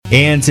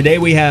And today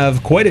we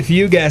have quite a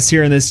few guests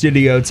here in the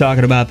studio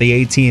talking about the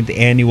 18th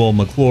annual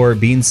McClure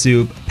Bean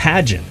Soup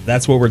Pageant.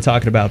 That's what we're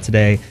talking about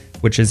today,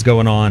 which is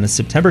going on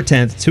September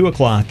 10th, 2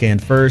 o'clock. And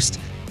first,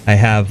 I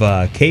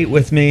have Kate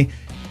with me.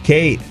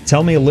 Kate,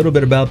 tell me a little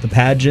bit about the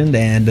pageant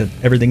and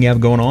everything you have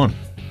going on.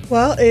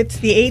 Well, it's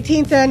the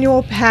 18th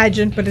annual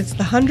pageant, but it's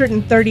the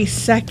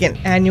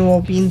 132nd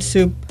annual Bean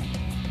Soup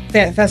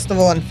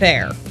Festival and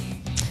Fair.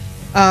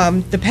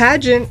 The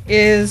pageant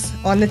is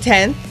on the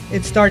 10th.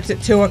 It starts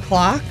at 2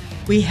 o'clock.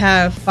 We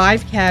have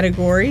 5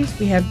 categories.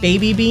 We have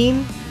Baby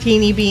Bean,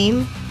 Teeny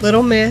Bean,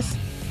 Little Miss,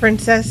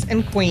 Princess,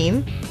 and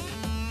Queen.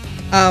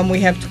 We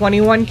have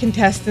 21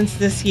 contestants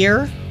this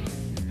year,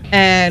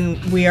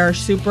 and we are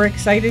super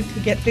excited to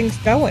get things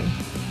going.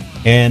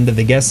 And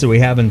the guests that we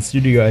have in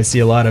studio, I see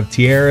a lot of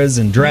tiaras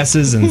and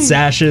dresses and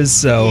sashes.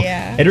 So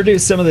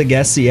Introduce some of the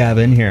guests that you have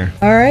in here.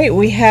 All right,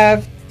 we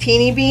have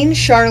Teeny Bean,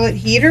 Charlotte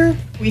Heater.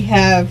 We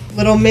have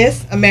Little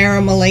Miss,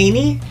 Amara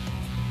Mullaney.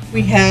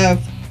 We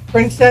have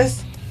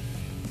Princess,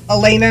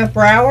 Elena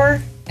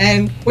Brower,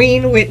 and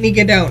Queen, Whitney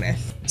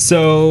Godonis.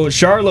 So,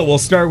 Charlotte, we'll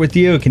start with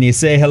you. Can you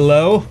say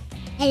hello?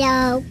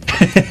 Hello.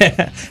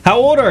 How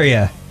old are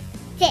you?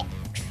 6.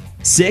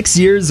 6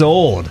 years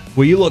old.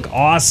 Well, you look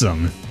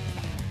awesome.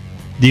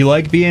 Do you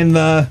like being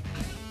the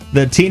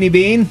teeny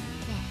bean?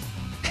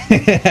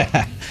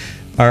 Yes.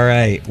 All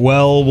right.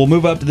 Well, we'll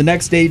move up to the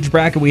next age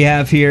bracket we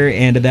have here,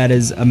 and that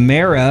is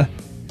Amara.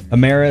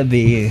 Amara,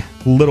 the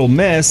Little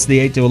Miss, the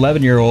 8 to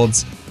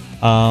 11-year-olds.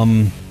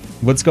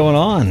 What's going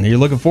on? Are you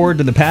looking forward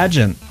to the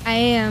pageant? I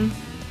am.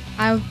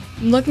 I'm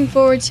looking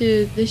forward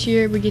to this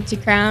year we get to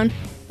crown,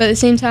 but at the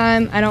same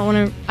time, I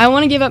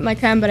want to give up my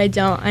crown, but I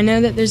don't. I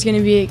know that there's going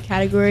to be a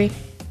category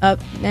up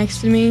next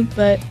to me,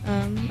 but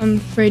I'm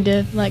afraid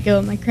to let go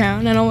of my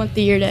crown. I don't want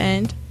the year to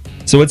end.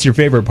 So what's your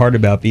favorite part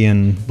about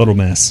being Little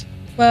Miss?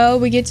 Well,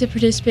 we get to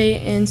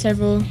participate in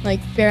several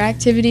fair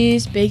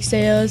activities, bake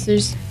sales.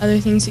 There's other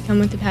things that come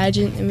with the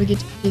pageant that we get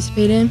to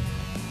participate in.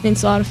 And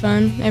it's a lot of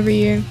fun every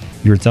year.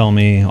 You were telling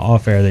me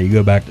off air that you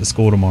go back to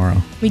school tomorrow.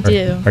 We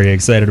do. Are you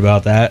excited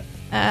about that?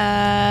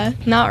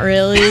 Not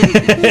really.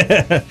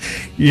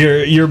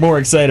 You're more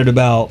excited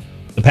about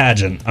the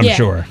pageant, I'm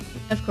sure.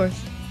 Of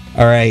course.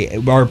 All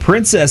right, our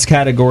princess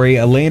category,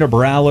 Elena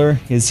Browler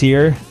is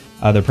here.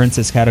 The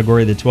princess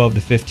category, the 12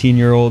 to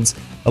 15-year-olds.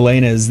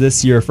 Elena, is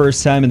this your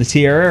first time in the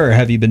tiara, or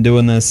have you been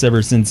doing this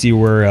ever since you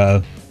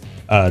were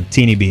a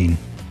teeny bean?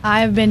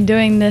 I've been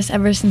doing this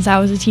ever since I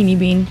was a teeny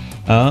bean.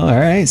 Oh, all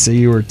right. So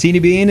you were teeny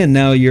bean, and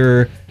now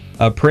you're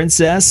a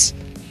princess.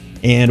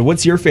 And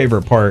what's your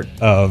favorite part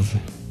of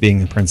being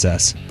the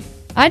princess?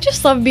 I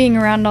just love being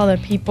around all the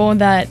people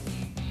that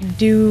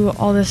do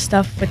all this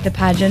stuff with the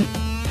pageant.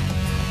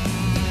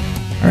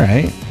 All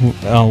right.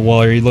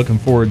 Well, are you looking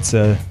forward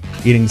to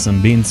eating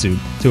some bean soup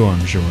too,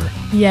 I'm sure?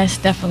 Yes,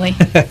 definitely.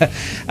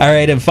 All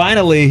right, and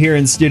finally here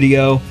in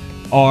studio,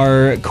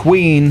 our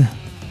queen,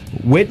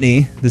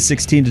 Whitney, the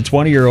 16 to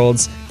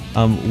 20-year-olds.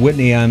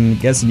 Whitney, I'm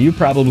guessing you've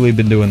probably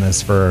been doing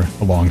this for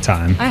a long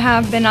time. I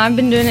have been. I've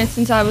been doing it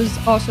since I was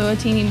also a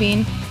teeny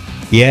bean.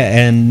 Yeah,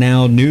 and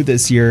now new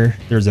this year,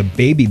 there's a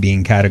baby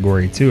bean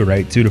category too,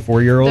 right? 2 to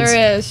 4-year-olds?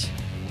 There is.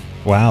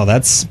 Wow,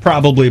 that's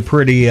probably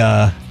pretty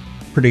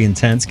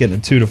intense, getting a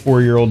 2 to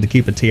 4-year-old to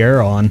keep a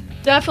tiara on.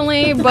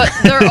 Definitely, but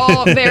they're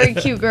all very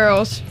cute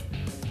girls.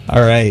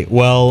 All right.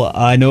 Well,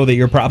 I know that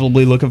you're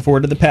probably looking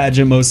forward to the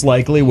pageant, most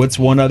likely. What's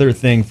one other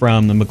thing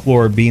from the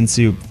McClure Bean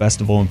Soup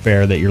Festival and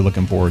Fair that you're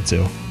looking forward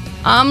to?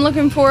 I'm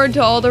looking forward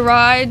to all the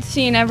rides,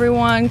 seeing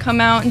everyone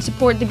come out and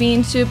support the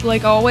bean soup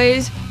like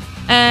always.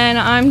 And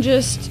I'm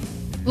just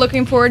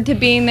looking forward to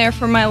being there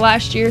for my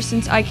last year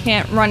since I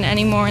can't run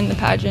anymore in the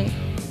pageant.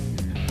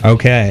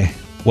 Okay.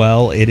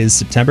 Well, it is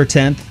September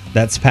 10th.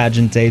 That's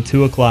pageant day,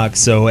 2 o'clock.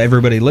 So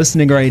everybody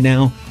listening right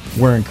now,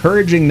 we're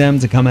encouraging them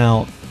to come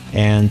out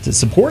and to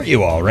support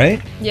you all,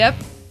 right? Yep.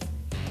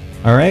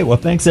 All right. Well,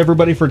 thanks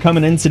everybody for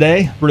coming in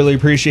today. Really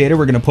appreciate it.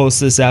 We're going to post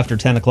this after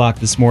 10 o'clock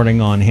this morning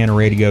on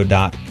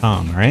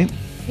HannahRadio.com. All right?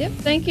 Yep.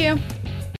 Thank you.